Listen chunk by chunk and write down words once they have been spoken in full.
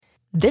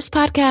This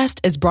podcast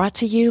is brought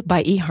to you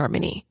by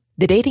eHarmony,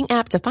 the dating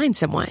app to find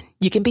someone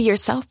you can be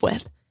yourself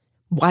with.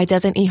 Why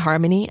doesn't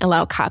eHarmony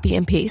allow copy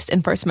and paste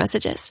in first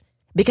messages?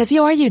 Because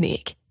you are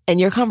unique, and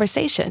your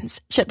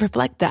conversations should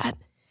reflect that.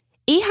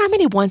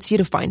 eHarmony wants you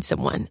to find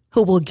someone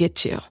who will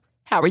get you.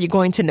 How are you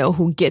going to know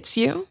who gets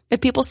you?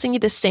 If people send you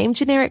the same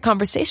generic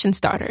conversation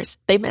starters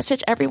they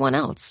message everyone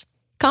else.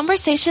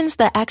 Conversations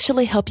that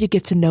actually help you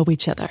get to know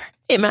each other.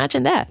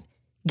 Imagine that.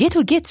 Get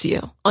who gets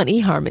you on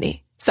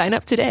eHarmony. Sign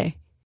up today.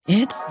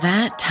 It's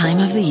that time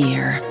of the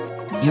year.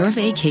 Your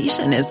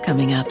vacation is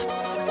coming up.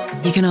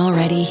 You can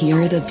already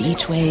hear the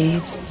beach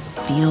waves,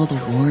 feel the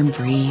warm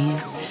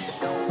breeze,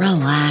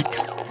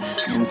 relax,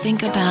 and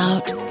think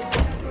about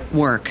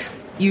work.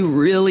 You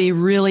really,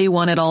 really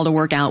want it all to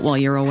work out while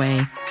you're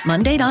away.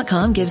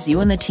 Monday.com gives you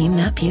and the team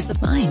that peace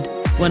of mind.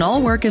 When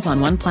all work is on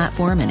one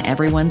platform and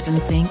everyone's in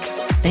sync,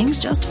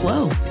 things just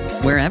flow.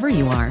 Wherever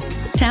you are,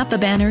 tap the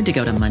banner to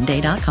go to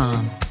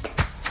Monday.com.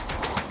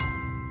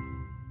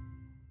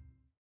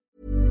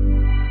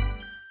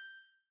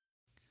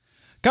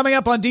 Coming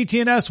up on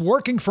DTNS,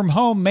 working from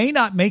home may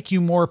not make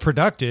you more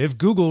productive.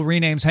 Google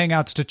renames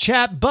Hangouts to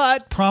Chat,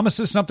 but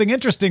promises something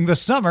interesting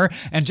this summer.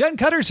 And Jen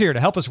Cutter's here to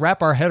help us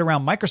wrap our head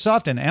around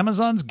Microsoft and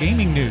Amazon's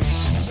gaming news.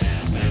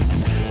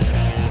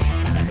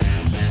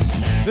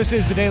 This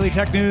is the Daily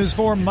Tech News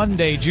for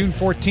Monday, June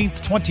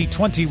 14th,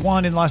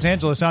 2021 in Los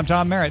Angeles. I'm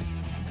Tom Merritt.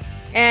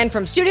 And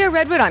from Studio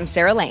Redwood, I'm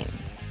Sarah Lane.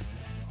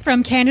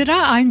 From Canada,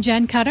 I'm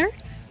Jen Cutter.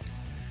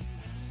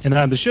 And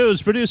I'm the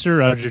show's producer,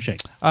 Roger Chang.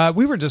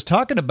 We were just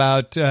talking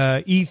about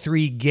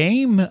E3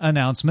 game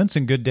announcements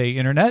and Good Day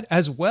Internet,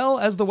 as well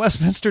as the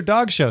Westminster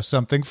Dog Show.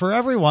 Something for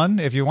everyone.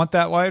 If you want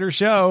that wider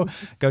show,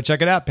 go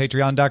check it out.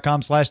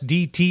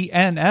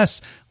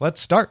 Patreon.com/DTNS.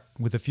 Let's start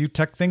with a few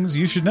tech things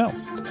you should know.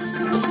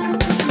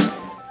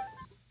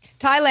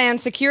 Thailand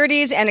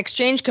Securities and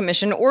Exchange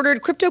Commission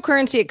ordered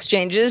cryptocurrency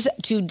exchanges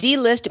to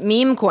delist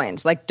meme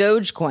coins like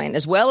Dogecoin,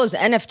 as well as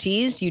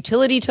NFTs,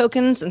 utility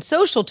tokens, and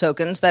social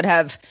tokens that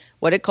have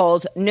what it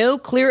calls no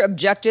clear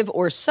objective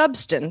or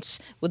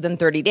substance within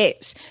 30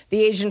 days.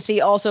 The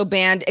agency also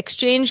banned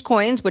exchange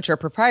coins, which are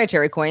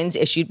proprietary coins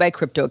issued by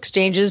crypto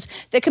exchanges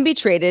that can be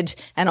traded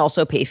and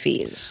also pay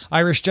fees.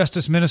 Irish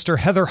Justice Minister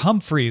Heather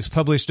Humphreys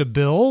published a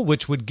bill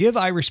which would give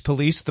Irish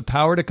police the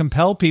power to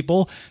compel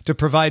people to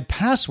provide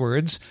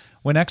passwords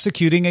when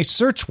executing a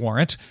search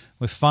warrant,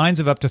 with fines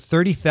of up to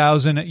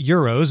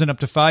 €30,000 and up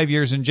to 5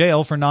 years in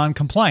jail for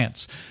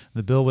non-compliance.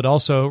 The bill would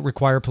also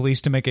require police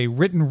to make a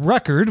written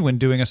record when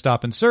doing a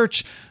stop and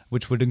search,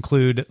 which would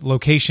include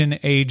location,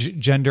 age,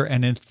 gender,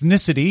 and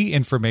ethnicity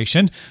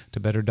information to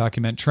better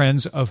document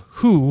trends of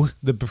who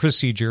the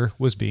procedure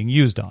was being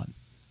used on.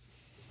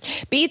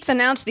 Beats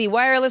announced the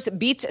wireless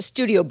Beats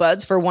Studio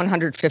Buds for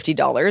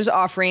 $150,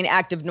 offering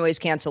active noise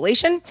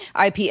cancellation,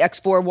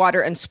 IPX4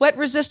 water and sweat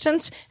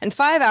resistance, and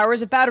 5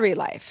 hours of battery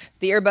life.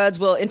 The earbuds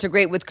will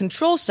integrate with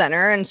Control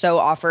Center and so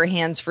offer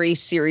hands-free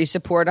Siri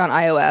support on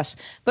iOS,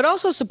 but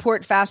also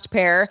support Fast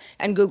Pair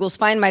and Google's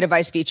Find My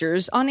Device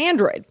features on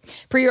Android.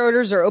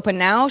 Pre-orders are open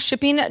now,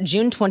 shipping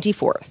June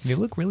 24th. They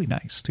look really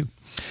nice, too.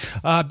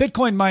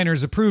 Bitcoin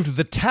miners approved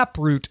the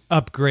Taproot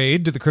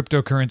upgrade to the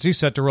cryptocurrency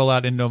set to roll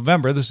out in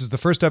November. This is the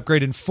first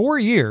upgrade in 4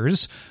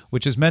 years,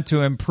 which is meant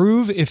to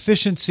improve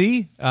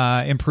efficiency,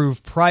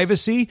 improve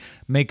privacy,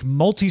 make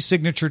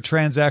multi-signature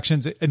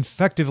transactions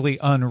effectively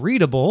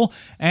unreadable,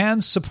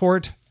 and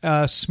support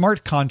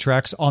smart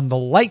contracts on the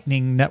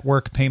Lightning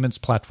Network payments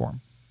platform.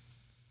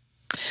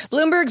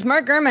 Bloomberg's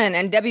Mark Gurman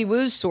and Debbie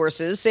Wu's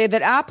sources say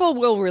that Apple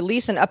will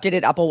release an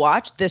updated Apple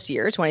Watch this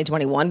year,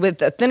 2021,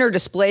 with a thinner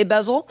display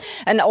bezel,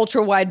 an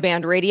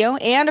ultra-wideband radio,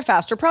 and a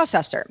faster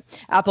processor.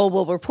 Apple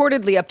will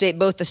reportedly update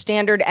both the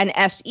standard and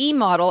SE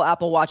model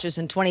Apple Watches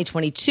in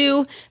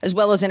 2022, as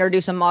well as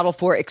introduce a model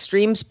for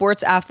extreme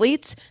sports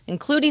athletes,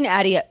 including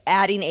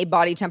adding a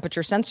body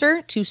temperature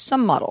sensor to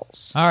some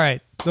models. All right.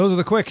 Those are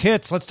the quick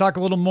hits. Let's talk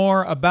a little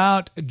more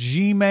about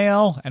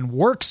Gmail and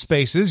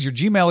workspaces. Your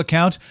Gmail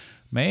account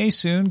may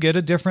soon get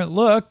a different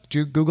look.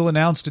 Google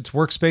announced its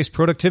Workspace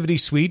Productivity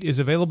Suite is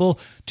available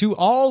to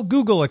all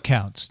Google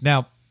accounts.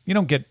 Now, you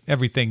don't get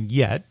everything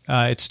yet.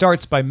 It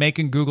starts by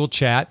making Google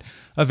Chat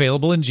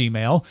available in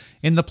Gmail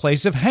in the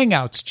place of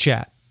Hangouts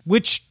Chat,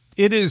 which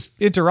it is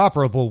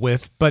interoperable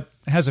with, but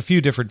has a few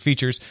different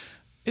features.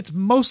 It's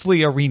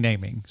mostly a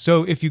renaming.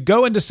 So if you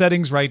go into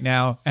settings right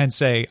now and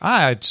say,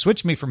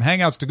 switch me from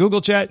Hangouts to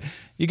Google Chat,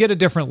 you get a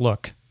different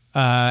look.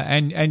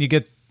 And you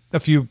get a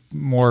few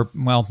more,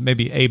 well,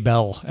 maybe a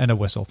bell and a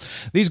whistle.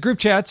 These group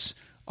chats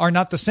are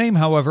not the same,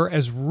 however,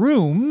 as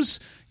rooms.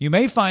 You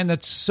may find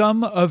that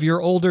some of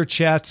your older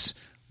chats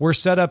were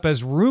set up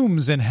as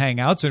rooms in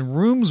Hangouts, and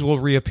rooms will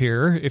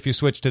reappear if you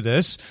switch to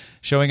this,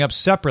 showing up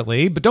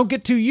separately. But don't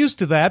get too used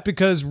to that,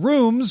 because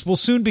rooms will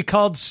soon be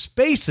called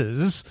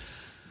spaces,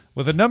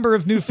 with a number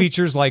of new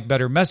features like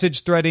better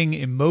message threading,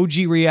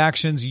 emoji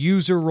reactions,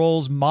 user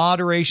roles,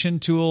 moderation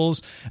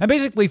tools, and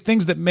basically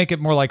things that make it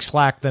more like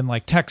Slack than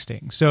like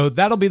texting. So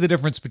that'll be the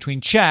difference between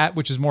chat,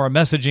 which is more a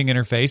messaging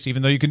interface,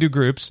 even though you can do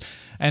groups,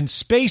 and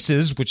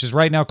Spaces, which is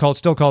right now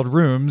still called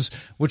Rooms,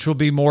 which will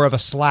be more of a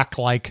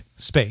Slack-like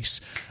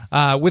space.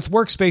 With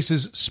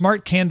Workspace's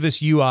Smart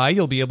Canvas UI,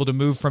 you'll be able to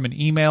move from an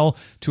email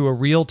to a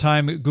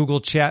real-time Google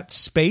Chat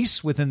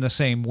space within the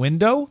same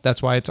window.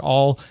 That's why it's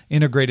all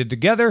integrated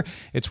together.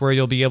 It's where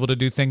you'll be able to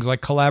do things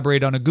like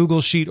collaborate on a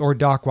Google Sheet or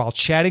doc while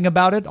chatting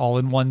about it, all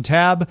in one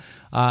tab.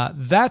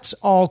 That's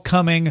all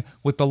coming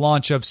with the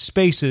launch of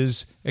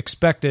Spaces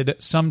expected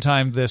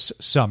sometime this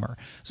summer.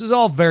 This is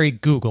all very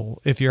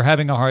Google if you're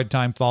having a hard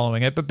time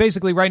following it. But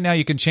basically right now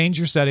you can change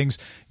your settings.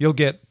 You'll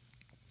get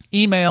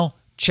email,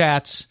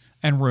 chats,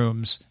 and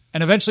Rooms.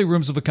 And eventually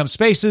Rooms will become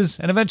Spaces,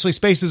 and eventually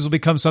Spaces will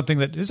become something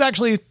that is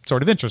actually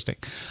sort of interesting.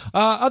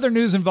 Other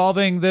news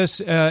involving this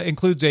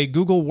includes a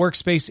Google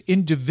Workspace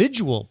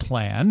individual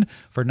plan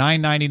for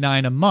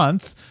 $9.99 a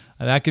month.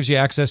 That gives you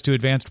access to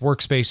advanced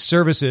workspace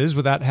services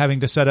without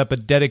having to set up a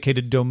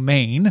dedicated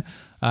domain.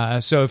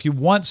 So if you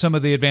want some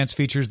of the advanced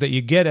features that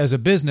you get as a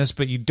business,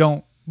 but you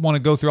don't want to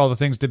go through all the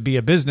things to be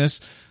a business,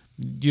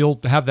 you'll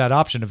have that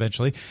option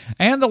eventually.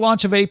 And the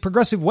launch of a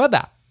progressive web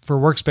app for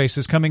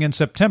Workspaces coming in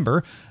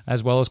September,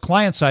 as well as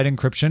client-side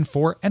encryption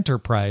for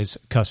enterprise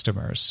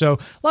customers. So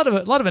a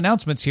lot of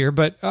announcements here,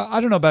 but I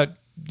don't know about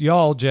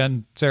y'all,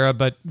 Jen, Sarah,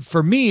 but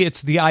for me,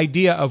 it's the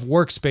idea of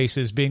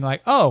Workspaces being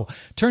like,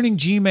 turning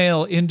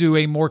Gmail into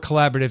a more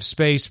collaborative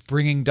space,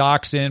 bringing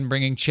docs in,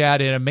 bringing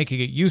chat in, and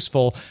making it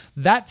useful.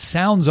 That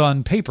sounds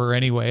on paper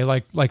anyway,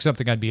 like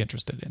something I'd be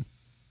interested in.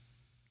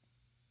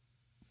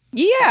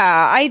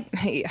 Yeah,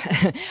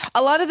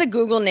 a lot of the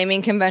Google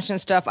naming convention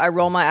stuff I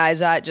roll my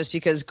eyes at just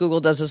because Google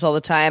does this all the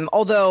time.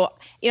 Although,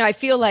 I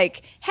feel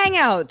like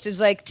Hangouts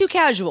is like too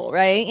casual,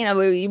 right?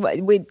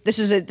 This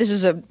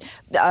is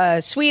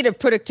a suite of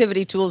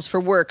productivity tools for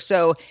work.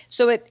 So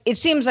it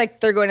seems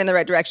like they're going in the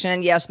right direction.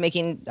 And yes,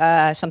 making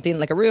something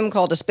like a room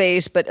called a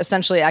space, but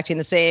essentially acting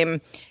the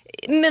same,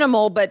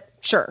 minimal, but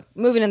sure,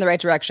 moving in the right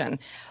direction.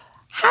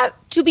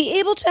 To be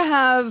able to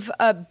have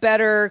a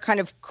better kind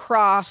of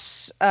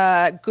cross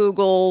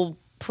Google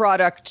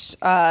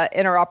product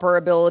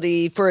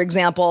interoperability, for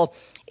example,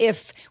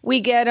 if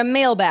we get a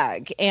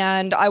mailbag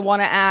and I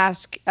want to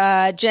ask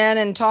Jen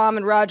and Tom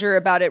and Roger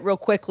about it real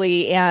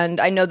quickly,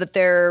 and I know that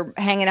they're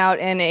hanging out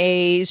in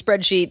a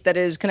spreadsheet that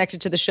is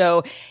connected to the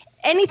show,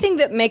 anything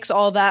that makes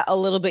all that a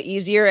little bit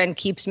easier and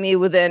keeps me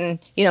within,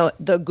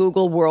 the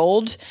Google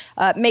world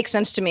makes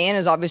sense to me and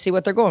is obviously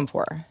what they're going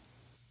for.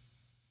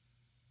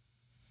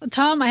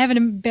 Tom, I have an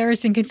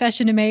embarrassing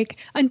confession to make.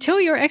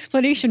 Until your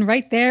explanation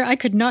right there, I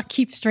could not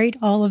keep straight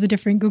all of the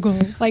different Google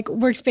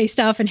workspace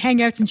stuff and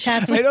Hangouts and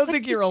chats. I don't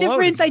think you're alone.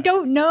 Difference? I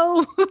don't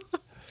know.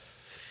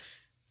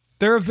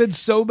 There have been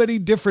so many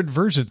different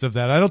versions of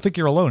that. I don't think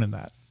you're alone in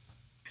that.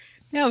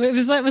 No, it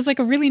was like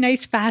a really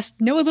nice, fast,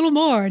 know a little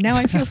more. Now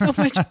I feel so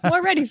much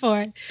more ready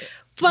for it.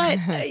 But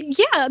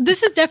yeah,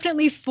 this is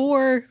definitely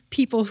for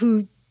people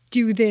who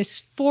do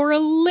this for a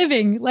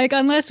living.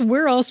 Unless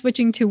we're all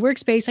switching to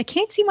Workspace, I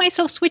can't see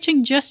myself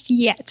switching just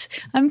yet.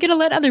 I'm going to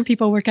let other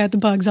people work out the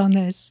bugs on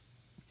this.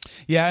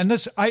 Yeah, and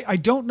this I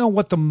don't know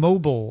what the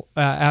mobile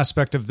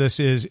aspect of this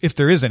is, if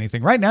there is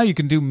anything. Right now, you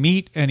can do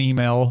Meet and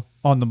email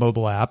on the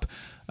mobile app.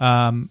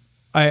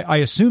 I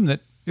assume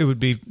that it would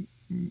be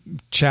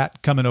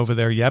chat coming over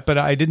there yet, but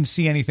I didn't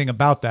see anything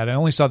about that. I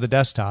only saw the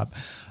desktop.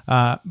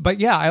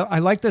 But yeah, I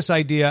like this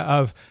idea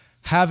of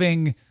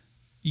having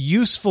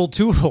useful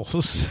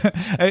tools.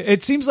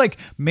 It seems like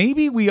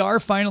maybe we are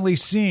finally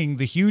seeing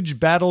the huge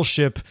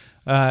battleship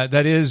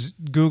that is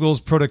Google's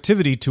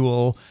productivity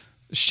tool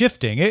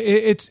shifting.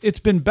 It's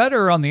been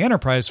better on the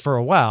enterprise for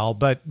a while,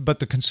 but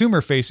the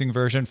consumer facing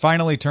version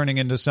finally turning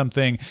into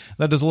something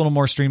that is a little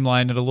more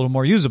streamlined and a little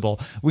more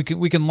usable. We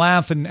can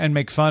laugh and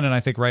make fun, and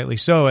I think rightly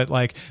so, at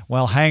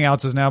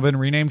Hangouts has now been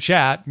renamed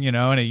Chat,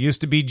 and it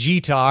used to be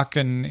G-Talk,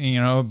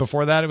 and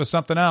before that it was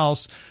something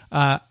else.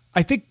 I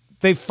think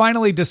they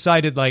finally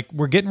decided,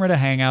 we're getting rid of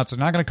Hangouts. They're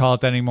not going to call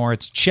it that anymore.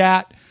 It's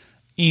Chat,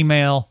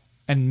 email,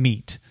 and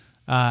Meet.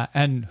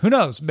 And who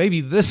knows?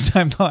 Maybe this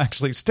time they'll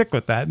actually stick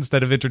with that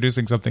instead of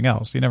introducing something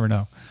else. You never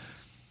know.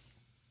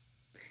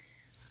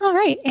 All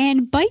right.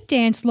 And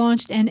ByteDance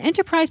launched an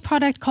enterprise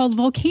product called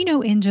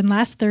Volcano Engine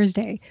last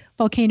Thursday.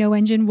 Volcano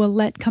Engine will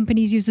let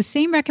companies use the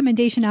same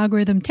recommendation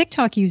algorithm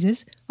TikTok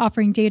uses,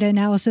 offering data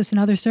analysis and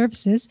other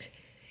services.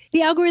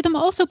 The algorithm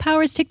also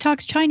powers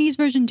TikTok's Chinese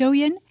version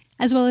Douyin,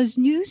 as well as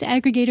news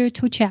aggregator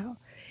Toutiao.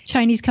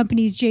 Chinese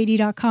companies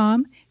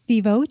JD.com,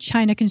 Vivo,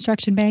 China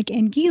Construction Bank,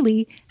 and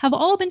Geely have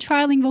all been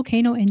trialing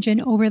Volcano Engine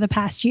over the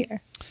past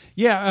year.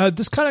 Yeah,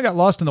 this kind of got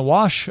lost in the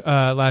wash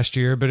last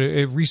year, but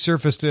it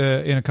resurfaced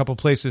in a couple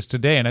places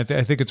today, and I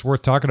think it's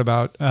worth talking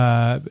about.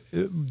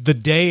 The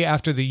day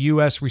after the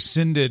U.S.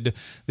 rescinded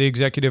the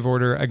executive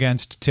order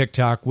against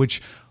TikTok,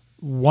 which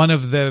one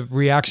of the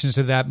reactions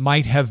to that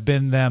might have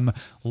been them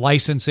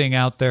licensing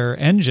out their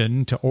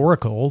engine to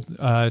Oracle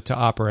to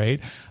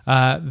operate.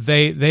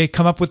 They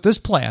come up with this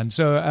plan.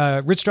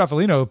 So Rich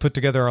Stroffolino put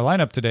together our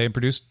lineup today and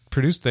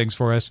produced things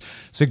for us,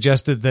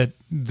 suggested that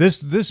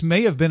this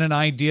may have been an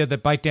idea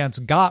that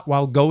ByteDance got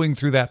while going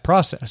through that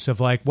process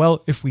of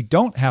if we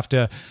don't have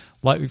to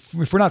if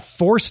we're not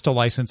forced to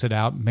license it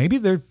out, maybe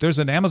there's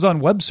an Amazon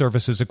Web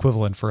Services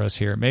equivalent for us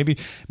here. Maybe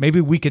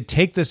we could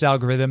take this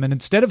algorithm and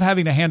instead of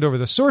having to hand over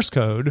the source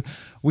code,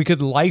 we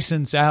could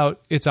license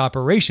out its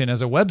operation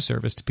as a web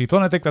service to people.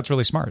 And I think that's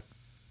really smart.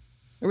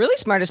 Really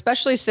smart,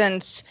 especially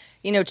since,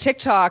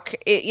 TikTok,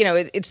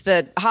 it's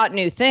the hot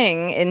new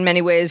thing in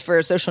many ways for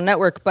a social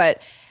network.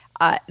 But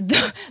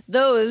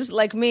those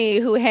like me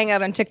who hang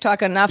out on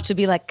TikTok enough to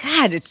be like,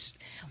 God,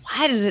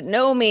 why does it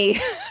know me?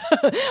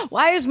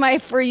 Why is my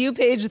For You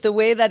page the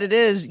way that it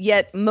is,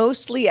 yet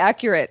mostly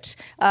accurate?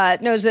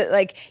 Knows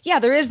that,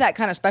 there is that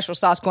kind of special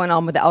sauce going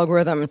on with the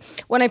algorithm.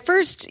 When I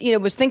first,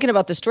 was thinking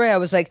about the story, I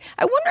was like,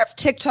 I wonder if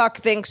TikTok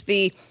thinks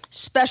the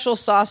special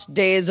sauce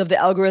days of the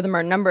algorithm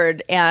are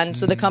numbered. And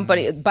so the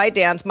company,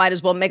 ByteDance, might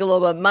as well make a little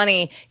bit of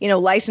money,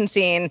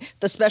 licensing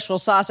the special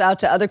sauce out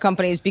to other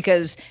companies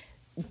because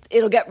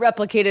it'll get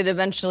replicated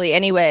eventually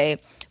anyway.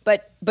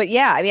 But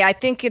yeah, I mean, I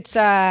think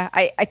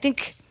I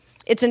think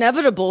it's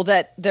inevitable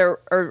that there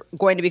are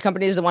going to be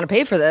companies that want to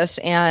pay for this,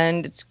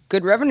 and it's a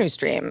good revenue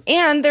stream.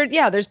 And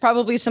there's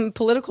probably some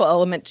political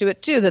element to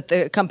it too, that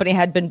the company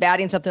had been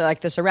batting something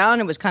like this around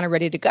and was kind of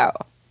ready to go.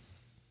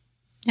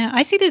 Yeah,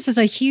 I see this as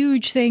a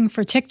huge thing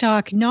for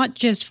TikTok, not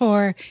just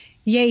for,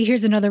 yay,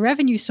 here's another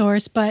revenue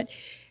source, but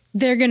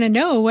they're going to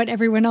know what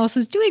everyone else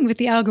is doing with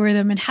the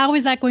algorithm and how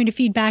is that going to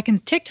feed back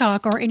into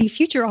TikTok or any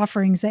future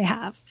offerings they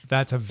have.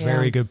 That's a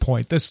very good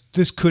point.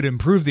 This could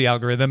improve the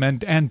algorithm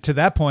and to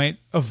that point,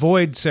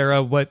 avoid,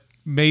 Sarah, what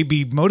may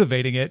be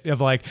motivating it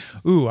of like,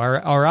 ooh,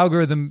 our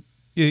algorithm,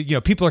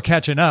 people are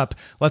catching up.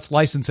 Let's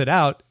license it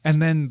out.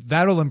 And then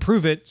that'll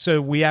improve it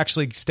so we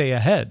actually stay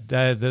ahead.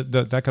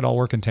 That could all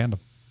work in tandem.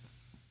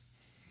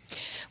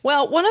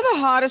 Well, one of the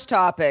hottest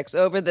topics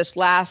over this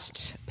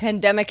last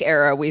pandemic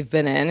era we've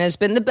been in has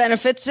been the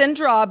benefits and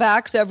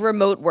drawbacks of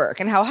remote work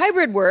and how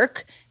hybrid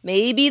work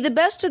may be the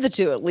best of the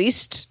two, at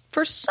least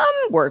for some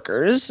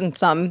workers and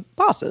some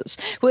bosses.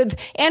 With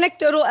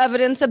anecdotal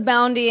evidence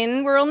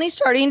abounding, we're only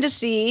starting to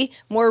see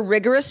more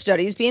rigorous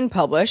studies being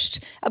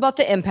published about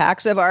the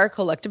impacts of our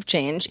collective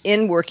change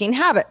in working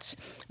habits.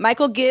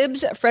 Michael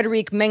Gibbs,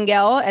 Frederic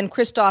Mengel, and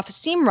Christoph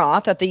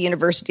Siemroth at the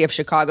University of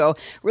Chicago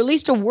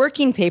released a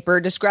working paper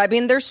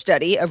describing their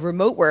study of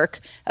remote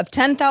work of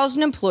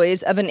 10,000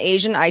 employees of an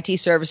Asian IT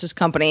services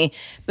company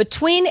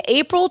between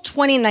April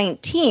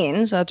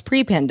 2019, so that's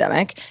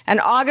pre-pandemic, and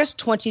August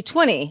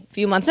 2020, a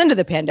few months into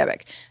the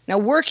pandemic. Now,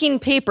 working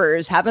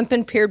papers haven't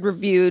been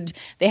peer-reviewed.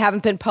 They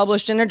haven't been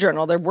published in a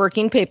journal. They're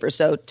working papers,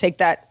 so take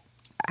that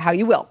how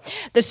you will.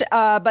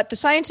 But the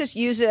scientists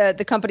use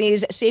the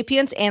company's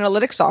Sapience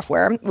Analytics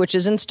software, which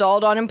is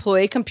installed on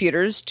employee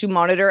computers to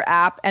monitor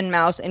app and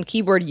mouse and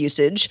keyboard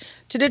usage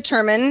to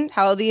determine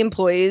how the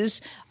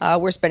employees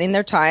were spending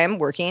their time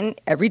working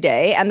every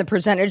day and the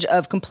percentage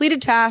of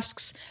completed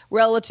tasks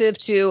relative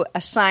to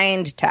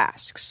assigned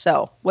tasks.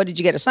 So what did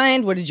you get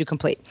assigned? What did you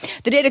complete?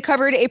 The data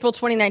covered April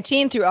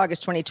 2019 through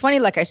August 2020.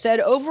 Like I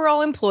said,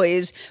 overall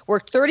employees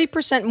worked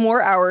 30%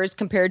 more hours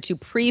compared to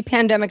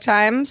pre-pandemic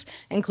times,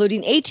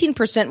 including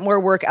 18% more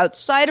work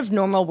outside of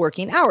normal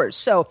working hours.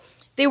 So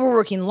they were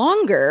working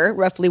longer,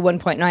 roughly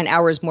 1.9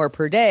 hours more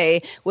per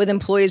day, with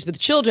employees with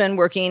children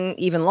working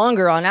even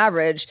longer on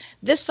average.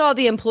 This saw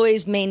the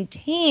employees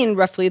maintain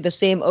roughly the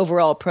same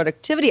overall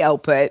productivity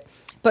output,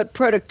 but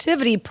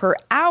productivity per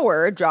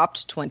hour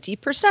dropped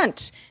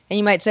 20%. And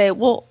you might say,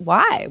 well,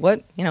 why?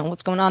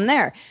 What's going on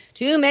there?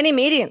 Too many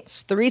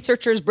meetings. The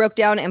researchers broke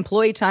down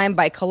employee time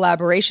by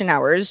collaboration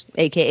hours,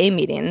 aka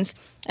meetings,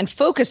 and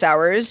focus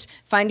hours,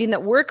 finding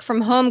that work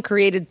from home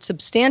created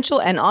substantial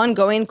and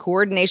ongoing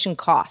coordination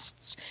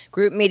costs.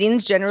 Group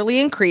meetings generally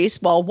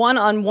increased, while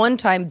one-on-one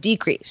time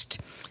decreased.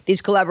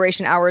 These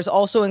collaboration hours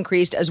also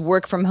increased as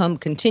work from home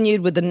continued,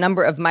 with the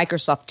number of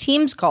Microsoft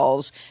Teams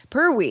calls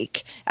per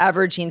week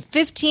averaging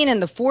 15 in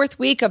the fourth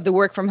week of the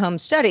work from home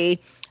study,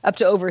 up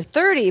to over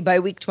 30 by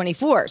week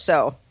 24.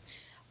 So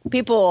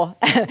people,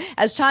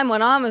 as time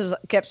went on,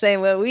 kept saying,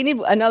 well, we need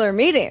another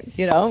meeting.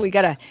 We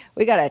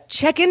gotta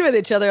check in with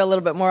each other a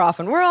little bit more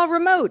often. We're all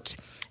remote.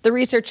 The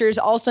researchers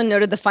also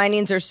noted the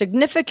findings are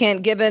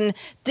significant given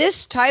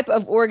this type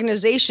of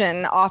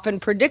organization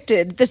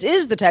this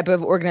is the type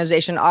of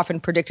organization often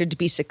predicted to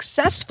be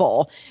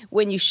successful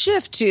when you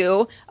shift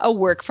to a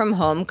work from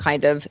home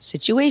kind of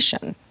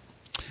situation.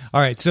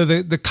 All right. So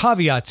the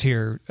caveats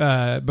here,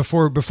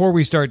 before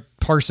we start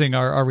parsing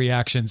our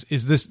reactions,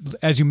 is this,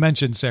 as you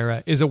mentioned,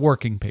 Sarah, is a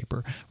working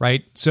paper,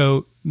 right?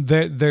 So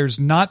there's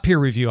not peer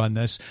review on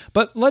this,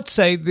 but let's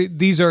say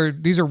these are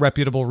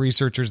reputable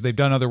researchers. They've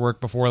done other work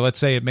before. Let's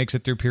say it makes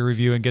it through peer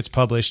review and gets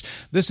published.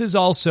 This is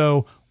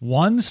also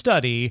one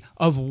study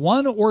of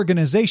one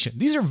organization.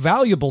 These are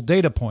valuable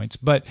data points,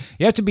 but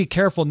you have to be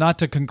careful not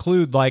to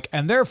conclude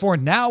and therefore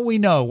now we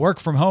know work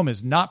from home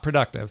is not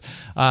productive.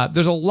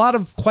 There's a lot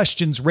of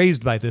questions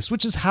raised by this,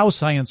 which is how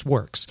science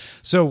works.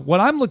 So what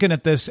I'm looking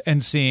at this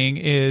and seeing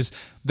is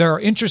there are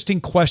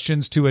interesting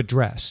questions to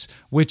address,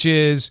 which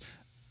is,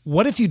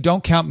 what if you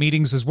don't count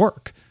meetings as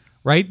work?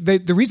 Right?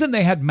 The reason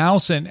they had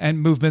mouse and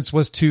movements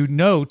was to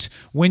note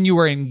when you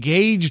were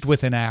engaged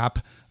with an app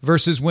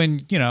versus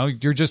when,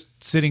 you're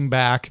just sitting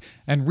back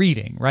and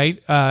reading,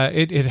 right?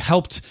 It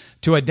helped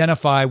to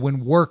identify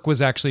when work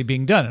was actually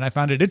being done. And I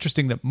found it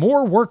interesting that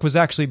more work was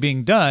actually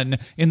being done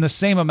in the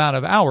same amount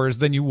of hours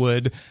than you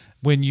would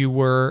when you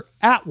were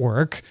at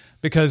work,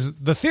 because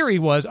the theory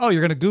was,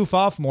 you're going to goof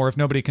off more if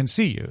nobody can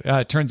see you.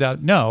 It turns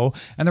out no.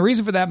 And the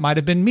reason for that might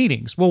have been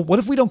meetings. Well, what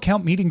if we don't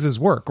count meetings as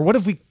work? Or what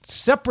if we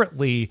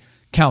separately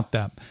count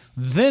them?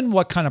 Then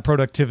what kind of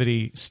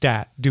productivity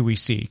stat do we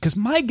see? Because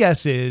my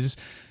guess is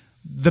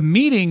the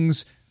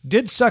meetings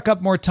did suck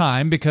up more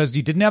time because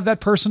you didn't have that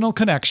personal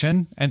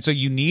connection. And so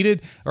you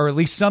needed, or at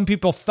least some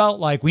people felt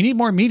like, we need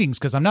more meetings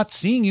because I'm not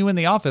seeing you in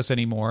the office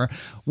anymore,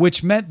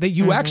 which meant that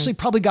you actually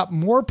probably got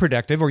more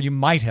productive, or you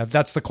might have.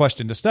 That's the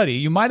question to study.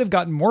 You might have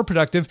gotten more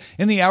productive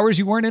in the hours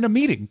you weren't in a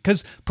meeting,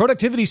 because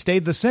productivity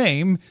stayed the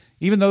same,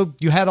 even though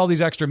you had all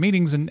these extra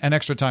meetings and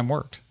extra time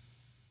worked.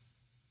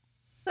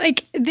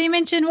 Like they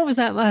mentioned, what was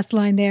that last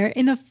line there?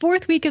 In the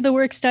 4th week of the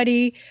work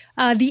study,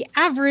 the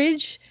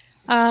average,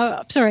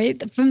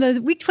 from the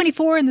week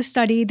 24 in the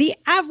study, the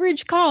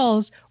average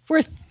calls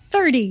were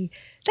 30.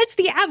 That's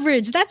the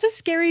average. That's a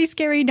scary,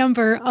 scary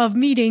number of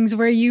meetings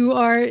where you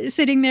are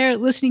sitting there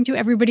listening to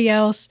everybody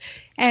else.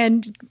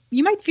 And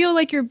you might feel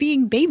like you're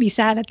being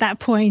babysat at that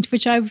point,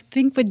 which I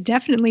think would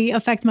definitely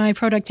affect my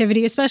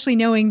productivity, especially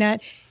knowing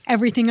that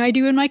everything I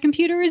do in my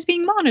computer is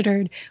being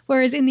monitored.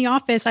 Whereas in the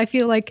office, I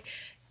feel like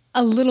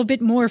a little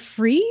bit more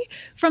free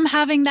from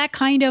having that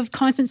kind of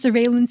constant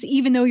surveillance,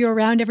 even though you're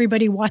around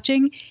everybody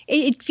watching.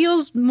 It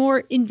feels more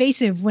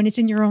invasive when it's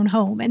in your own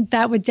home, and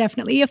that would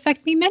definitely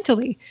affect me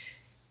mentally.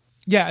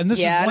 Yeah, and this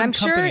is one I'm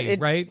company, sure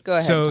right? Go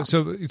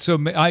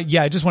ahead.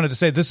 I just wanted to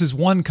say this is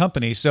one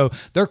company, so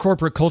their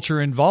corporate culture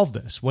involved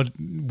this.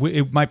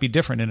 It might be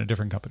different in a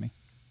different company.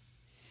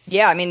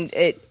 Yeah, I mean,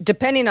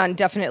 depending on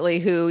definitely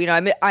who,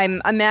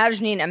 I'm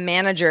imagining a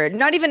manager,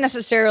 not even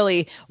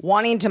necessarily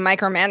wanting to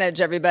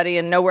micromanage everybody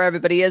and know where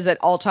everybody is at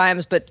all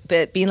times, but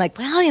being like,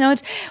 well,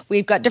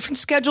 we've got different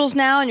schedules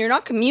now and you're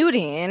not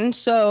commuting.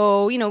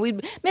 So, we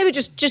maybe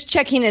just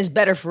checking is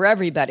better for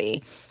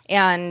everybody.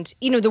 And,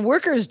 the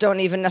workers don't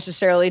even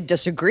necessarily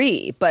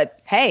disagree. But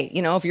hey,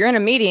 if you're in a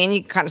meeting,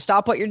 you kind of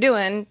stop what you're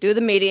doing, do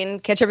the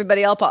meeting, catch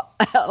everybody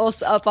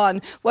else up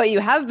on what you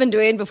have been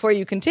doing before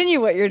you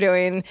continue what you're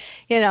doing.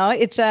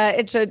 It's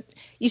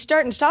you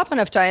start and stop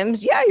enough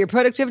times. Yeah, your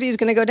productivity is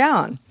going to go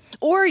down.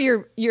 Or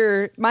you're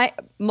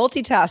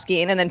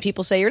multitasking, and then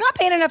people say you're not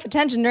paying enough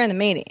attention during the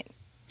meeting.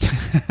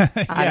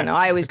 I don't know.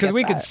 I always because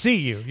we can see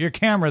you. Your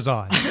camera's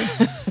on.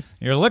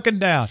 You're looking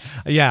down.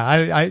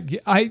 Yeah,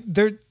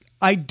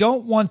 I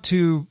don't want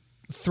to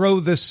throw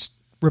this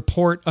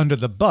report under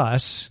the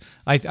bus.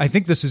 I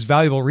think this is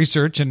valuable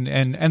research,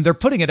 and they're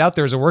putting it out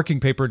there as a working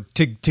paper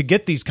to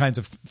get these kinds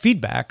of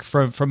feedback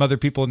from other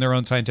people in their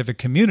own scientific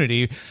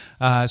community,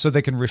 so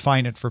they can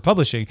refine it for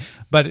publishing.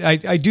 But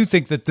I do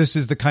think that this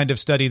is the kind of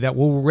study that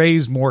will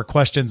raise more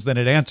questions than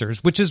it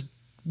answers, which is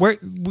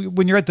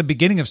when you're at the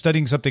beginning of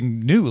studying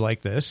something new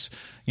like this,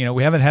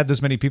 we haven't had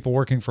this many people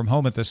working from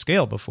home at this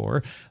scale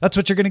before. That's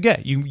what you're going to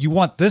get. You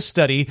want this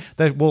study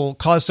that will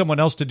cause someone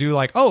else to do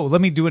like,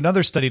 let me do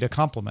another study to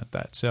complement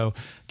that. So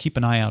keep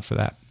an eye out for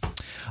that.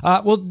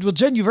 Well,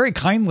 Jen, you very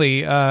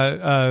kindly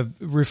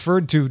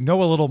referred to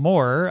Know a Little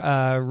More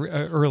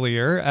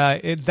earlier.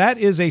 That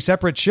is a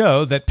separate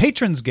show that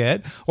patrons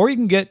get, or you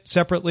can get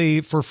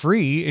separately for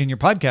free in your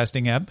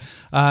podcasting app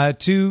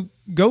to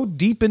go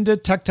deep into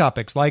tech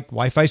topics like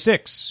Wi-Fi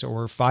 6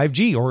 or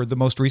 5G, or the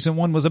most recent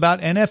one was about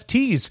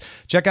NFTs.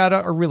 Check out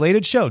a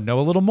related show, Know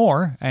a Little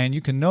More, and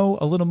you can know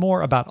a little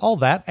more about all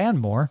that and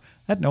more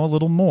at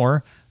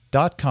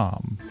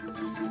knowalittlemore.com.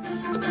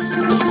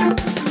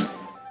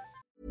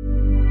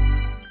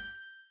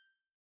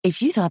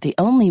 If you thought the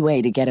only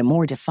way to get a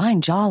more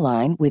defined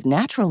jawline with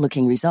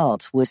natural-looking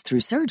results was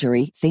through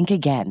surgery, think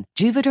again.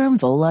 Juvederm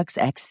Volux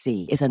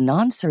XC is a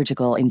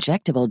non-surgical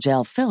injectable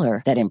gel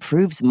filler that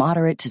improves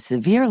moderate to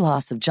severe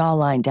loss of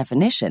jawline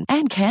definition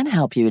and can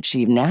help you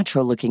achieve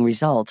natural-looking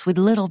results with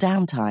little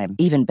downtime.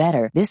 Even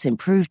better, this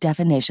improved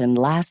definition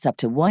lasts up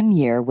to 1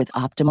 year with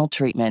optimal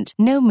treatment.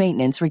 No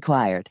maintenance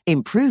required.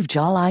 Improve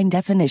jawline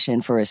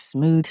definition for a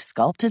smooth,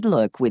 sculpted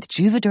look with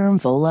Juvederm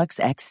Volux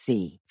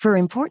XC. For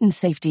important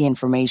safety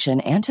information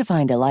and to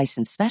find a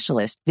licensed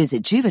specialist,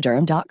 visit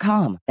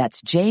Juvederm.com.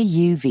 That's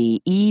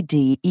Juvederm.com.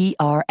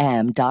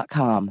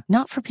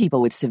 Not for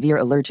people with severe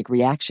allergic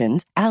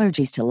reactions,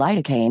 allergies to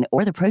lidocaine,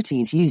 or the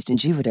proteins used in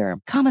Juvederm.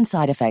 Common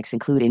side effects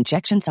include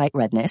injection site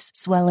redness,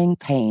 swelling,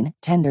 pain,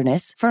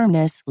 tenderness,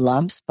 firmness,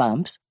 lumps,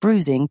 bumps,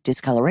 bruising,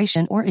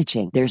 discoloration, or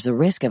itching. There's a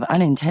risk of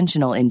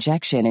unintentional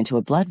injection into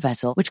a blood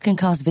vessel, which can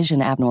cause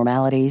vision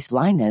abnormalities,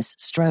 blindness,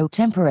 stroke,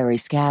 temporary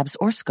scabs,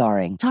 or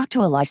scarring. Talk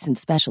to a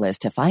licensed specialist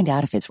to find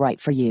out if it's right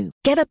for you.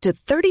 Get up to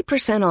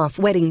 30% off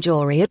wedding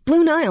jewelry at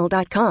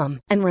BlueNile.com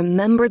and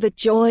remember the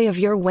joy of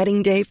your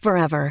wedding day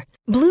forever.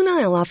 Blue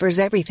Nile offers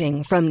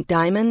everything from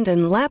diamond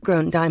and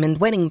lab-grown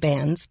diamond wedding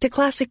bands to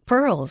classic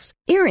pearls,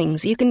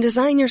 earrings you can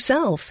design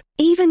yourself,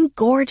 even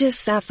gorgeous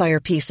sapphire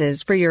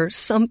pieces for your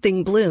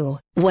something blue.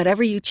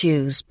 Whatever you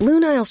choose, Blue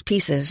Nile's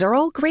pieces are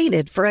all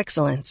graded for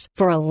excellence,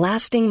 for a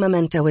lasting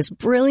memento as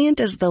brilliant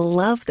as the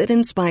love that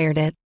inspired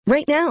it.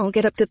 Right now,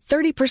 get up to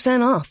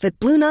 30% off at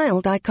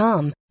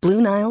BlueNile.com.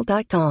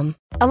 BlueNile.com.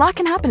 A lot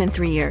can happen in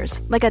 3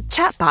 years, like a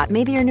chatbot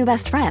may be your new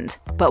best friend.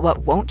 But what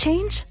won't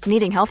change?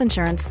 Needing health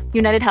insurance.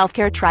 United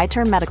Healthcare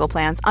Tri-Term Medical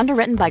Plans,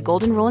 underwritten by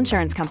Golden Rule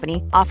Insurance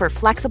Company, offer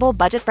flexible,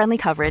 budget-friendly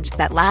coverage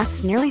that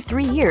lasts nearly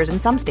 3 years in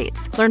some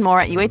states. Learn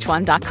more at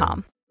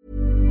UH1.com.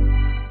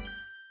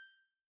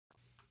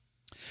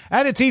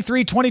 At its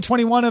E3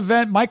 2021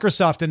 event,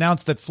 Microsoft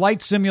announced that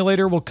Flight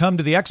Simulator will come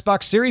to the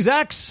Xbox Series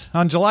X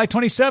on July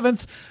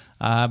 27th.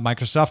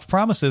 Microsoft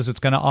promises it's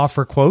going to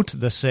offer, quote,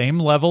 the same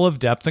level of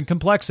depth and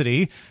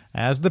complexity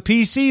as the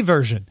PC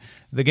version.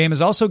 The game is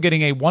also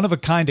getting a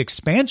one-of-a-kind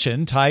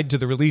expansion tied to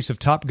the release of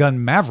Top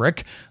Gun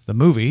Maverick, the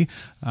movie.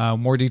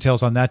 More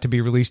details on that to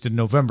be released in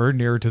November,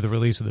 nearer to the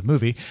release of the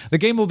movie. The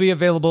game will be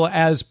available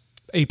as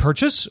a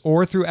purchase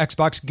or through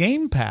Xbox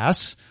Game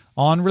Pass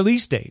on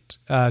release date.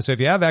 So if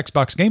you have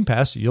Xbox Game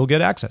Pass, you'll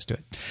get access to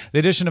it. The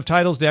addition of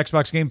titles to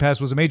Xbox Game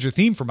Pass was a major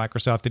theme for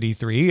Microsoft at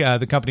E3.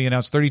 The company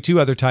announced 32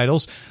 other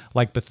titles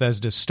like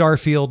Bethesda's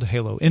Starfield,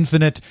 Halo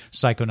Infinite,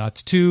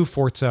 Psychonauts 2,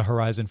 Forza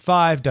Horizon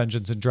 5,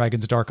 Dungeons &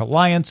 Dragons Dark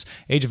Alliance,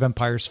 Age of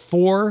Empires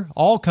 4,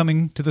 all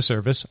coming to the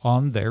service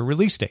on their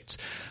release dates.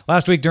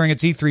 Last week during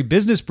its E3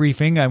 business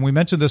briefing, and we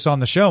mentioned this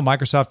on the show,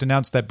 Microsoft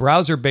announced that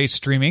browser-based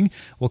streaming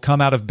will come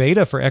out of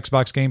beta for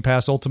Xbox Game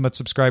Pass Ultimate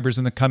subscribers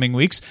in the coming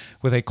weeks,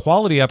 with a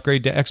quality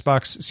upgrade to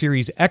Xbox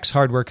Series X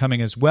hardware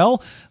coming as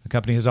well. The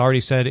company has already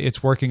said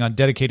it's working on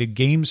dedicated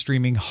game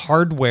streaming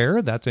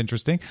hardware. That's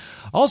interesting.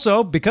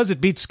 Also, because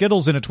it beat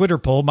Skittles in a Twitter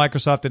poll,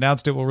 Microsoft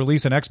announced it will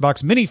release an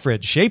Xbox mini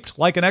fridge shaped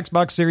like an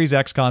Xbox Series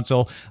X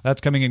console.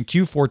 That's coming in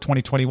Q4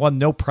 2021.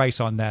 No price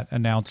on that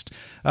announced.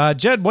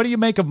 Jed, what do you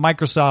make of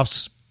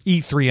Microsoft's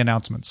E3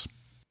 announcements?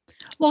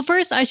 Well,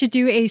 first, I should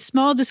do a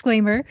small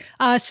disclaimer.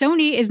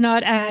 Sony is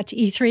not at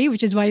E3,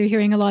 which is why you're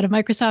hearing a lot of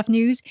Microsoft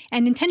news.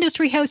 And Nintendo's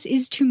Treehouse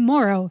is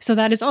tomorrow. So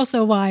that is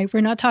also why we're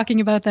not talking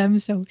about them.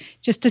 So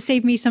just to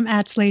save me some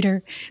ads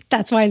later,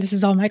 that's why this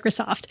is all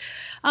Microsoft.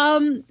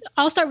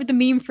 I'll start with the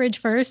meme fridge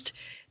first.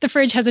 The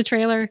fridge has a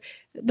trailer.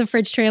 The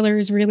fridge trailer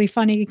is really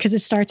funny because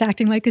it starts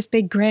acting like this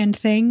big grand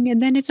thing.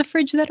 And then it's a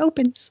fridge that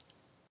opens.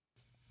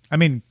 I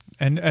mean,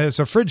 and as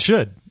a fridge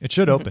should. It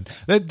should open.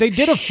 They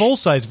did a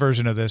full-size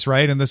version of this,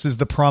 right? And this is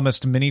the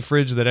promised mini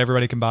fridge that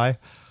everybody can buy?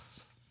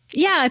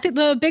 Yeah, I think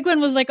the big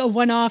one was like a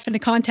one-off and a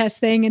contest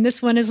thing. And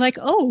this one is like,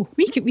 oh,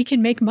 we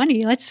can make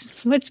money.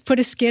 Let's put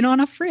a skin on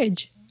a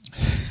fridge.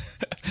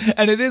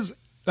 And it is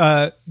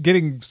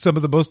getting some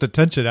of the most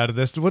attention out of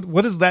this.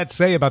 What does that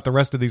say about the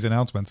rest of these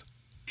announcements?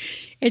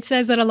 It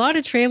says that a lot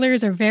of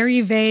trailers are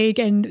very vague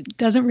and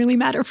doesn't really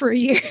matter for a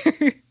year.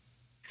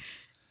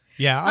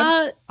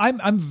 Yeah,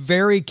 I'm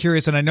very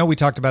curious, and I know we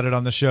talked about it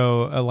on the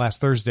show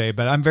last Thursday,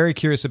 but I'm very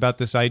curious about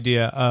this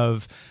idea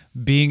of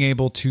being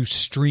able to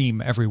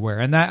stream everywhere.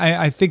 And that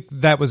I think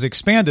that was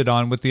expanded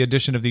on with the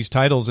addition of these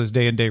titles as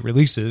day-and-date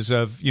releases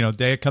of,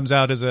 day it comes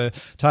out as a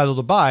title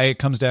to buy, it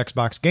comes to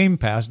Xbox Game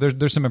Pass.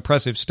 There's some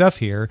impressive stuff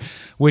here,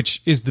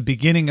 which is the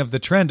beginning of the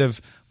trend of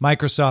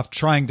Microsoft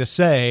trying to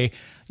say,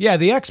 yeah,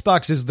 the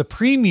Xbox is the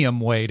premium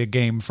way to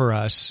game for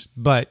us,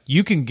 but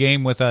you can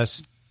game with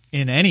us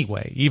in any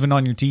way, even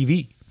on your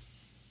TV.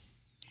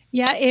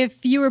 Yeah,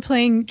 if you were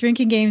playing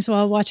drinking games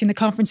while watching the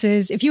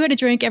conferences, if you had a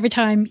drink every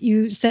time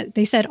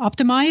they said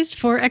optimized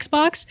for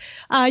Xbox,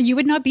 you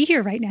would not be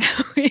here right now.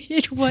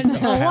 It was a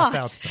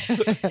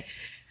lot.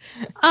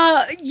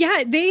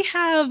 Yeah, they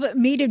have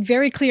made it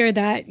very clear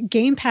that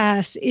Game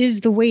Pass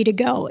is the way to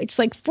go. It's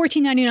like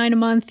 $14.99 a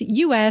month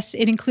US.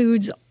 It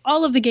includes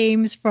all of the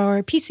games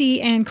for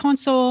PC and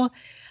console.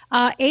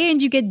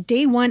 And you get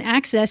day one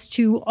access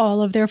to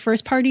all of their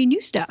first party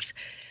new stuff,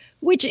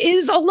 which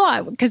is a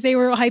lot because they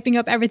were hyping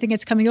up everything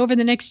that's coming over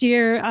the next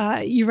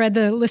year. You read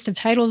the list of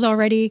titles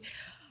already.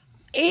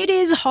 It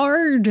is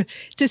hard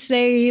to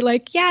say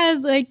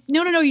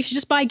no, you should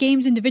just buy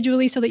games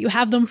individually so that you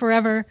have them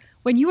forever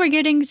when you are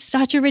getting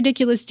such a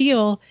ridiculous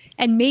deal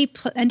and may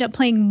end up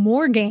playing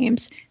more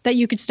games that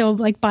you could still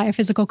buy a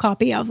physical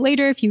copy of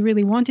later if you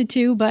really wanted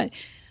to. But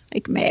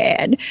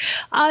man,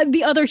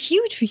 the other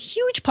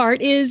huge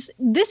part is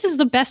this is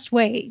the best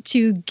way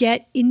to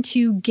get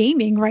into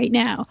gaming right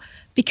now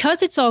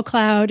because it's all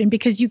cloud and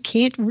because you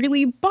can't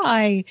really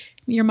buy,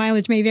 your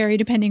mileage may vary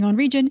depending on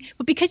region,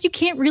 but because you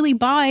can't really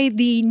buy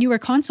the newer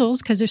consoles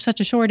because there's such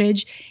a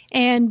shortage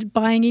and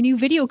buying a new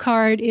video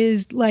card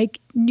is like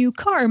new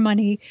car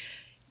money.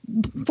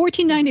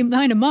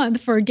 $14.99 a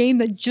month for a game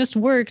that just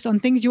works on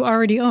things you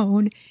already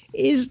own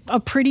is a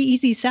pretty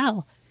easy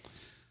sell.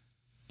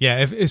 Yeah,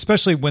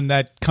 especially when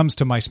that comes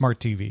to my smart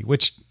TV,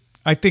 which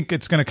I think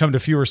it's going to come to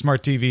fewer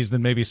smart TVs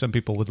than maybe some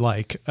people would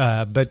like.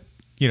 But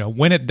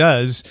when it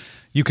does,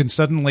 you can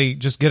suddenly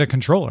just get a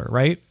controller,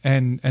 right?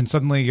 And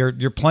suddenly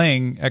you're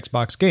playing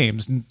Xbox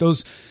games. And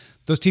those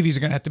those TVs are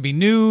going to have to be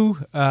new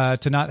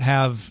to not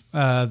have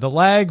the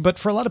lag. But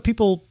for a lot of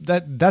people,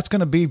 that's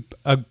going to be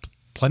a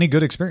plenty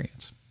good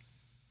experience.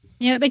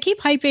 Yeah, they keep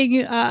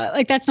hyping,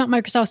 like that's not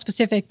Microsoft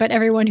specific, but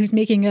everyone who's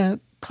making a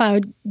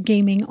cloud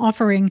gaming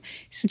offering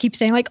keeps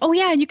saying like, oh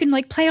yeah, you can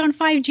like play on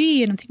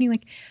 5G. And I'm thinking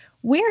like,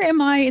 where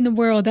am I in the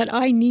world that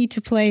I need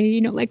to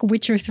play, like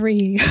Witcher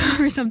 3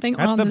 or something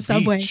on the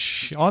subway?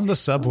 On the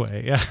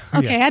subway, yeah.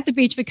 Okay, yeah. at the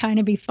beach would kind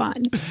of be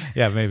fun.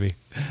 Yeah, maybe.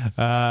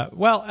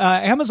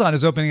 Amazon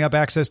is opening up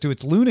access to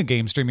its Luna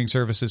game streaming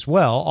service as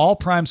well. All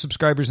Prime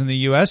subscribers in the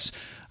U.S.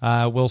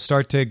 Will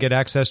start to get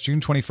access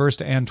June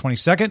 21st and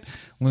 22nd.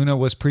 Luna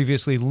was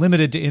previously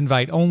limited to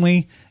invite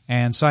only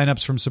and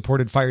signups from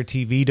supported Fire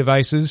TV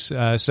devices.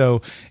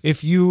 So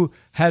if you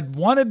had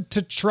wanted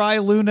to try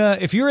Luna,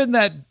 if you're in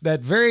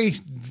that very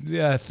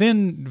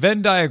thin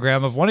Venn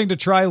diagram of wanting to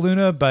try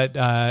Luna but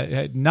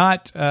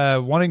not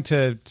wanting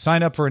to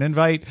sign up for an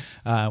invite,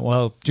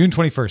 June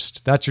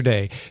 21st, that's your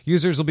day.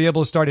 Users will be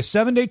able to start a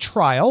 7-day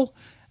trial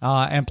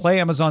and play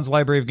Amazon's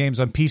library of games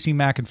on PC,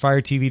 Mac, and Fire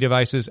TV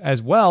devices,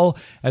 as well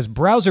as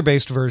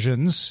browser-based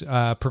versions,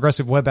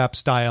 progressive web app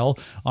style,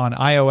 on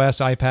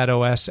iOS,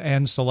 iPadOS,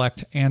 and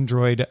select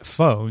Android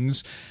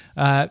phones.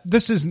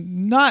 This is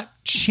not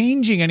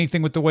changing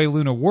anything with the way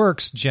Luna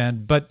works,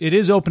 Jen, but it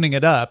is opening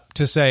it up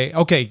to say,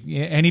 okay,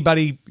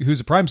 anybody who's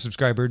a Prime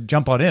subscriber,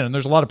 jump on in. And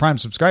there's a lot of Prime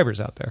subscribers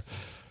out there.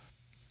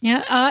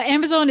 Yeah,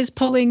 Amazon is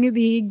pulling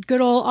the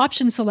good old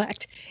option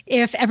select.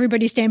 If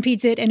everybody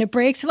stampedes it and it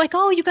breaks, they're like,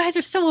 oh, you guys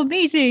are so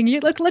amazing. You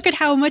look at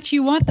how much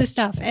you want this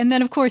stuff. And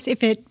then, of course,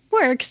 if it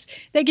works,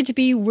 they get to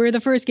be, we're the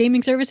first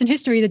gaming service in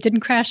history that didn't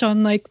crash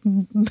on like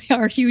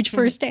our huge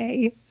first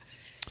day.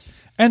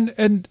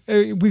 And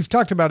we've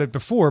talked about it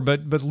before,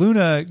 but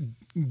Luna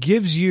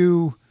gives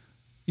you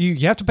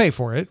have to pay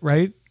for it,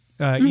 right?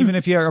 Even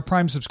if you're a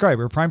Prime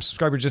subscriber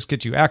just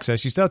gets you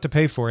access. You still have to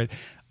pay for it.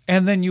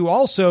 And then you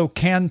also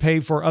can pay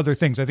for other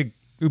things. I think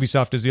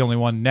Ubisoft is the only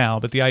one now,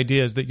 but the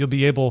idea is that you'll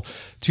be able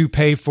to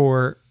pay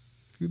for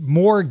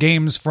more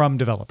games from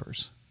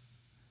developers.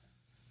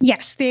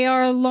 Yes, they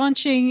are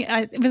launching.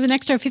 It was an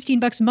extra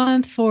 $15 a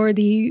month for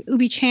the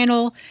Ubi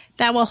channel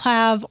that will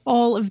have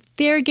all of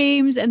their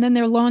games. And then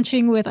they're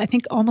launching with, I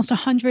think, almost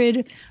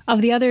 100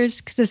 of the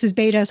others, because this is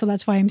beta. So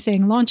that's why I'm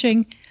saying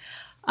launching.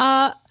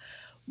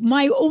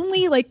 My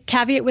only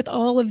caveat with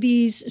all of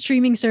these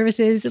streaming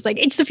services is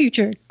it's the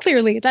future.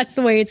 Clearly, that's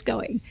the way it's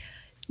going.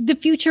 The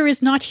future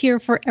is not here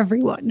for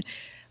everyone.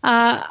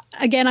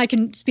 Again, I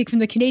can speak from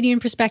the Canadian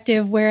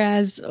perspective,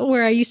 whereas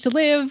where I used to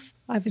live,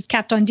 I was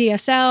capped on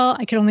DSL.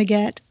 I could only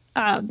get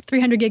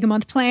 300 gig a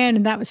month plan,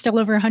 and that was still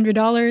over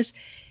 $100.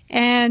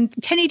 And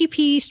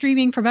 1080p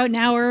streaming for about an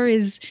hour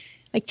is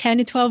 10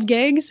 to 12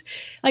 gigs.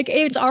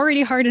 It's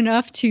already hard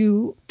enough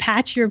to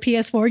patch your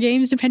PS4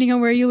 games depending on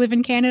where you live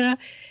in Canada.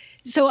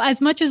 So as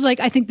much as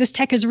I think this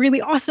tech is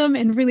really awesome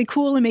and really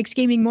cool and makes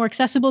gaming more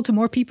accessible to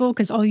more people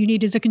because all you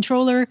need is a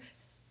controller,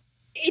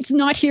 it's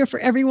not here for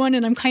everyone.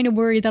 And I'm kind of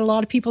worried that a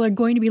lot of people are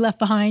going to be left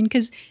behind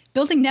because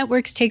building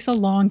networks takes a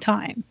long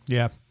time.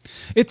 Yeah.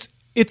 It's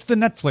the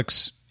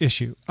Netflix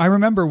issue. I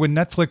remember when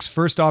Netflix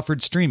first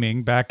offered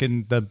streaming back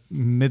in the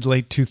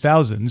mid-late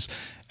 2000s,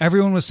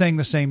 everyone was saying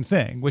the same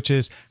thing, which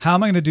is, how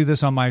am I going to do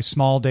this on my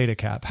small data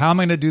cap? How am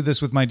I going to do this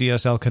with my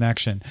DSL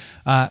connection?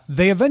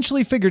 They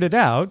eventually figured it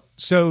out,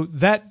 so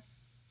that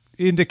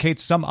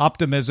indicates some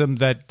optimism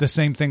that the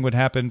same thing would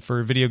happen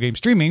for video game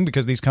streaming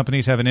because these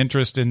companies have an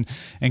interest in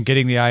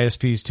getting the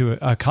ISPs to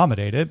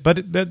accommodate it,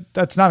 but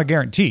that's not a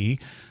guarantee.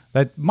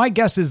 That my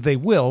guess is they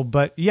will,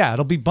 but yeah,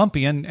 it'll be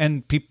bumpy,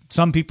 and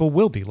some people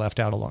will be left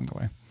out along the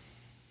way.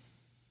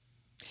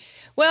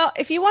 Well,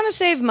 if you want to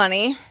save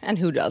money, and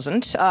who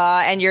doesn't,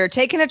 and you're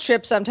taking a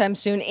trip sometime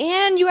soon,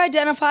 and you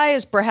identify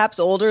as perhaps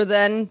older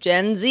than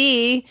Gen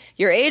Z,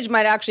 your age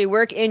might actually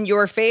work in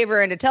your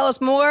favor. And to tell us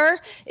more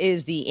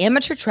is the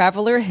Amateur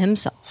Traveler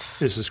himself.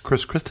 This is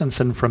Chris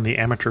Christensen from the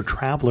Amateur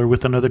Traveler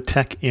with another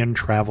Tech in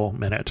Travel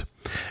Minute.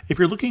 If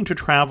you're looking to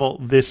travel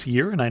this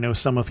year, and I know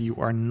some of you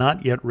are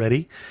not yet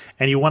ready,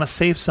 and you want to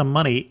save some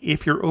money,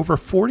 if you're over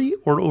 40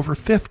 or over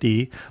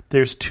 50,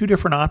 there's two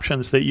different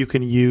options that you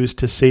can use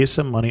to save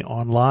some money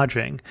on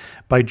lodging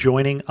by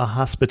joining a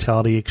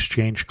hospitality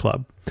exchange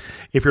club.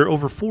 If you're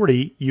over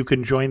 40, you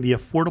can join the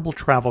Affordable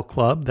Travel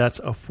Club. That's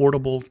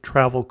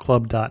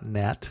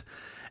affordabletravelclub.net.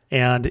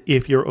 And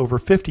if you're over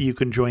 50, you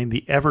can join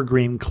the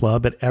Evergreen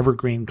Club at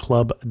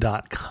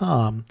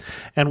evergreenclub.com.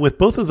 And with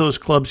both of those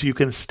clubs, you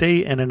can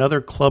stay in another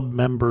club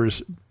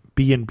member's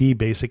B&B,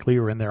 basically,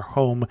 or in their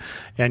home,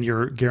 and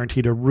you're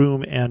guaranteed a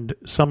room and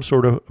some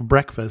sort of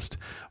breakfast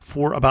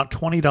for about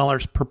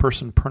 $20 per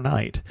person per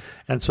night.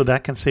 And so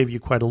that can save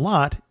you quite a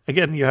lot.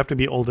 Again, you have to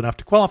be old enough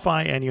to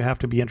qualify, and you have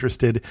to be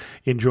interested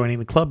in joining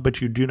the club, but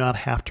you do not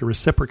have to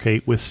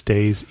reciprocate with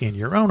stays in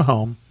your own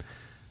home.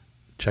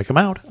 Check them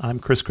out. I'm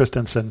Chris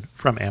Christensen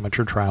from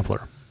Amateur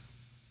Traveler.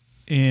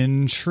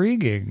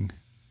 Intriguing.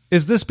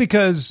 Is this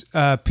because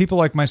people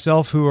like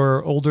myself who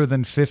are older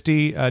than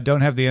 50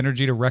 don't have the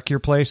energy to wreck your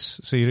place,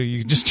 so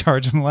you just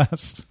charge them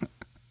less?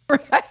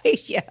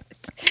 Right, yes.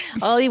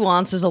 All he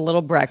wants is a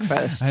little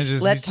breakfast.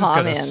 Let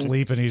Tom in.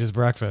 Sleep and eat his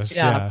breakfast.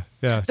 Yeah.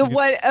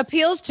 What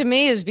appeals to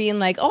me is being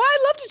like, I'd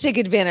love to take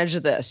advantage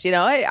of this.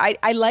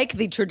 I like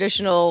the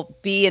traditional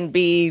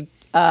B&B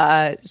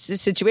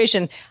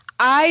situation.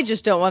 I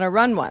just don't want to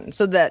run one.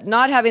 So that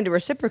not having to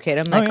reciprocate,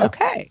 I'm like,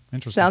 okay,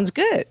 sounds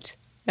good.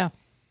 Yeah.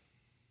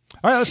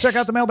 All right, let's check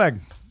out the mailbag.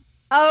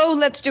 Oh,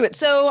 let's do it.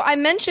 So I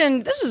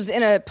mentioned, this was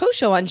in a post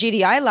show on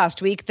GDI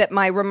last week, that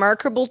my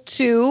Remarkable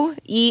 2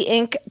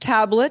 e-ink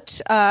tablet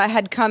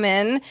had come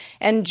in,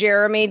 and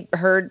Jeremy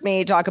heard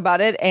me talk about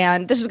it.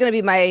 And this is going to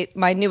be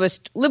my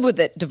newest Live With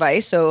It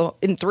device. So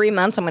in 3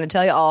 months, I'm going to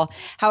tell you all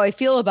how I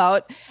feel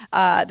about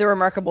the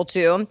Remarkable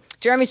 2.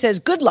 Jeremy says,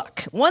 good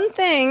luck. One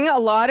thing a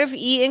lot of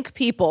e-ink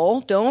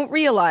people don't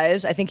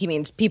realize, I think he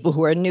means people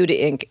who are new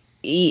to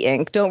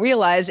e-ink don't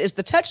realize, is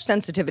the touch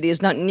sensitivity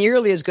is not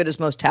nearly as good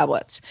as most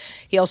tablets.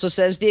 He also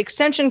says the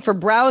extension for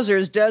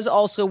browsers does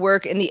also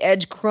work in the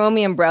Edge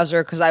Chromium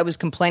browser, because I was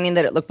complaining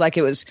that it looked like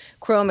it was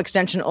Chrome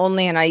extension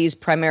only, and I use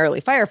primarily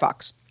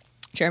Firefox.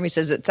 Jeremy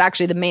says it's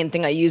actually the main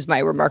thing I use my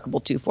Remarkable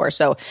 2 for.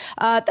 So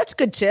that's a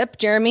good tip,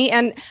 Jeremy.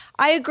 And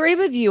I agree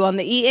with you on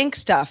the e-ink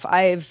stuff.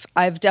 I've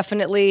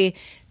definitely,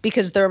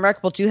 because the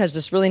Remarkable 2 has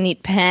this really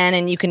neat pen,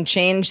 and you can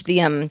change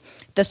the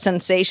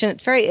sensation.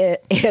 It's very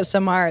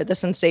ASMR, the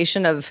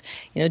sensation of,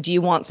 do you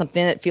want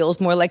something that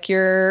feels more like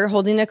you're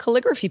holding a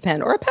calligraphy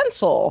pen or a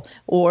pencil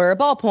or a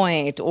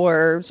ballpoint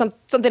or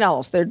something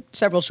else? There are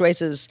several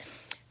choices.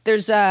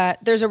 There's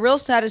a real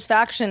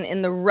satisfaction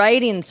in the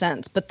writing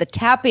sense, but the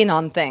tapping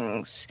on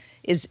things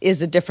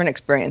is a different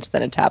experience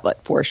than a tablet,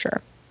 for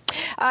sure.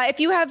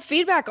 If you have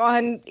feedback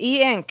on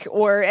e-ink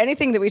or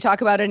anything that we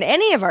talk about in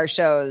any of our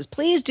shows,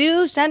 please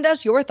do send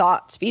us your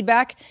thoughts.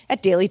 Feedback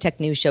at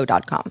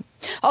dailytechnewsshow.com.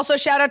 Also,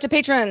 shout out to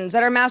patrons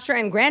at our master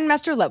and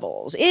grandmaster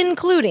levels,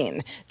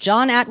 including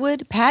John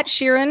Atwood, Pat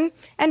Sheeran,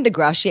 and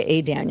DeGracia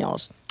A.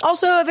 Daniels.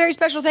 Also, a very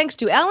special thanks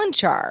to Alan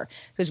Char,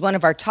 who's one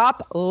of our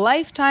top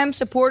lifetime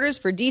supporters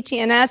for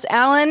DTNS.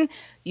 Alan,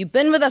 you've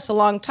been with us a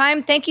long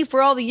time. Thank you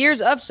for all the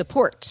years of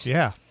support.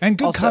 Yeah, and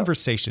good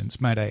conversations,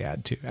 might I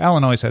add, too.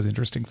 Alan always has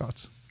interesting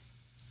thoughts.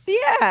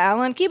 Yeah,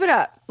 Alan, keep it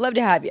up. Love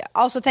to have you.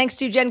 Also, thanks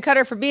to Jen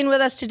Cutter for being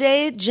with us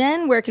today.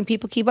 Jen, where can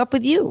people keep up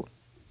with you?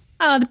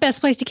 The best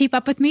place to keep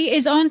up with me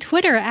is on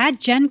Twitter at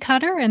Jen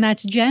Cutter, and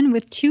that's Jen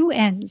with 2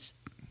 N's.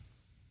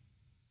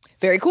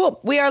 Very cool.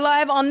 We are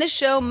live on this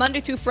show Monday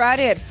through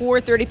Friday at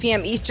 4:30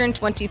 p.m. Eastern,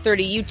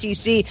 2030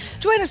 UTC.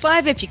 Join us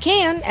live if you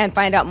can, and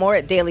find out more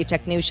at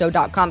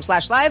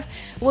dailytechnewsshow.com/live.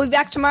 We'll be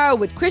back tomorrow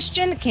with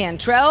Christian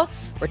Cantrell.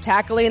 We're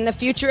tackling the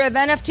future of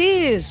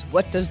NFTs.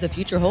 What does the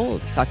future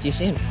hold? Talk to you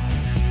soon.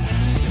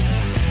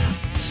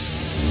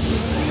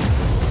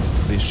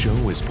 This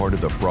show is part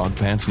of the Frog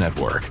Pants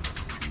Network.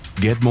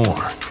 Get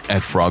more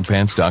at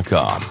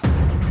frogpants.com.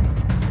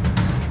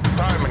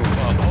 Diamond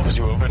Club hopes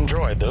you have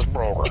enjoyed this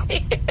program.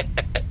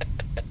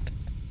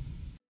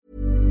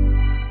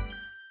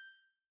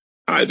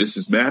 Hi, this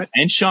is Matt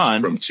and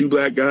Sean from Two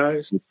Black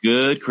Guys with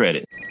Good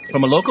Credit.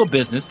 From a local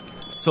business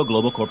to a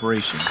global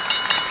corporation.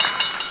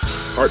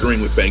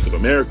 Partnering with Bank of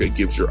America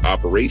gives your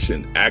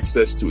operation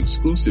access to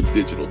exclusive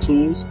digital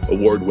tools,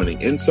 award-winning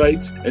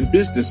insights, and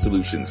business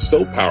solutions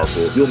so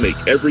powerful you'll make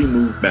every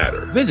move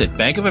matter. Visit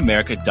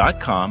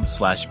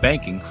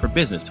bankofamerica.com/banking for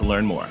business to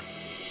learn more.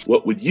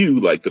 What would you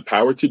like the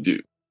power to do?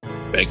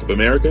 Bank of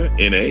America,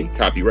 N.A.,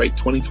 copyright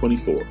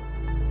 2024.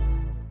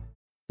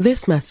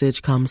 This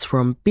message comes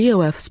from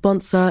BOF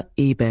sponsor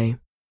eBay.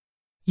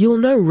 You'll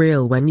know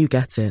real when you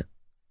get it.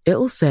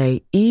 It'll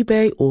say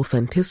eBay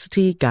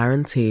Authenticity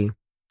Guarantee.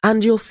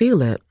 And you'll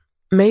feel it.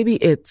 Maybe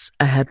it's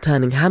a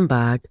head-turning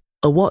handbag,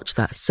 a watch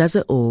that says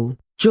it all,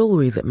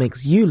 jewelry that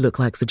makes you look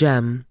like the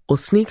gem, or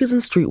sneakers and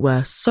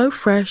streetwear so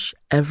fresh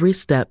every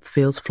step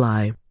feels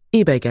fly.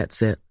 eBay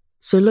gets it.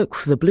 So look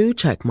for the blue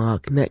check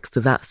mark next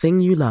to that thing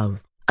you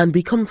love, and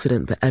be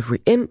confident that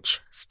every inch,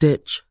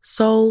 stitch,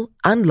 sole,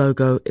 and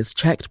logo is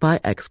checked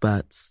by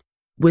experts.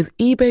 With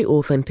eBay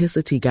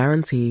Authenticity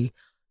Guarantee,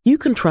 you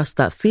can trust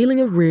that feeling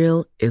of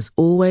real is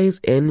always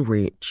in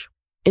reach.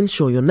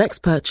 Ensure your next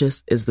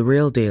purchase is the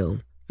real deal.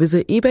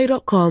 Visit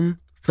ebay.com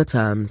for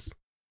terms.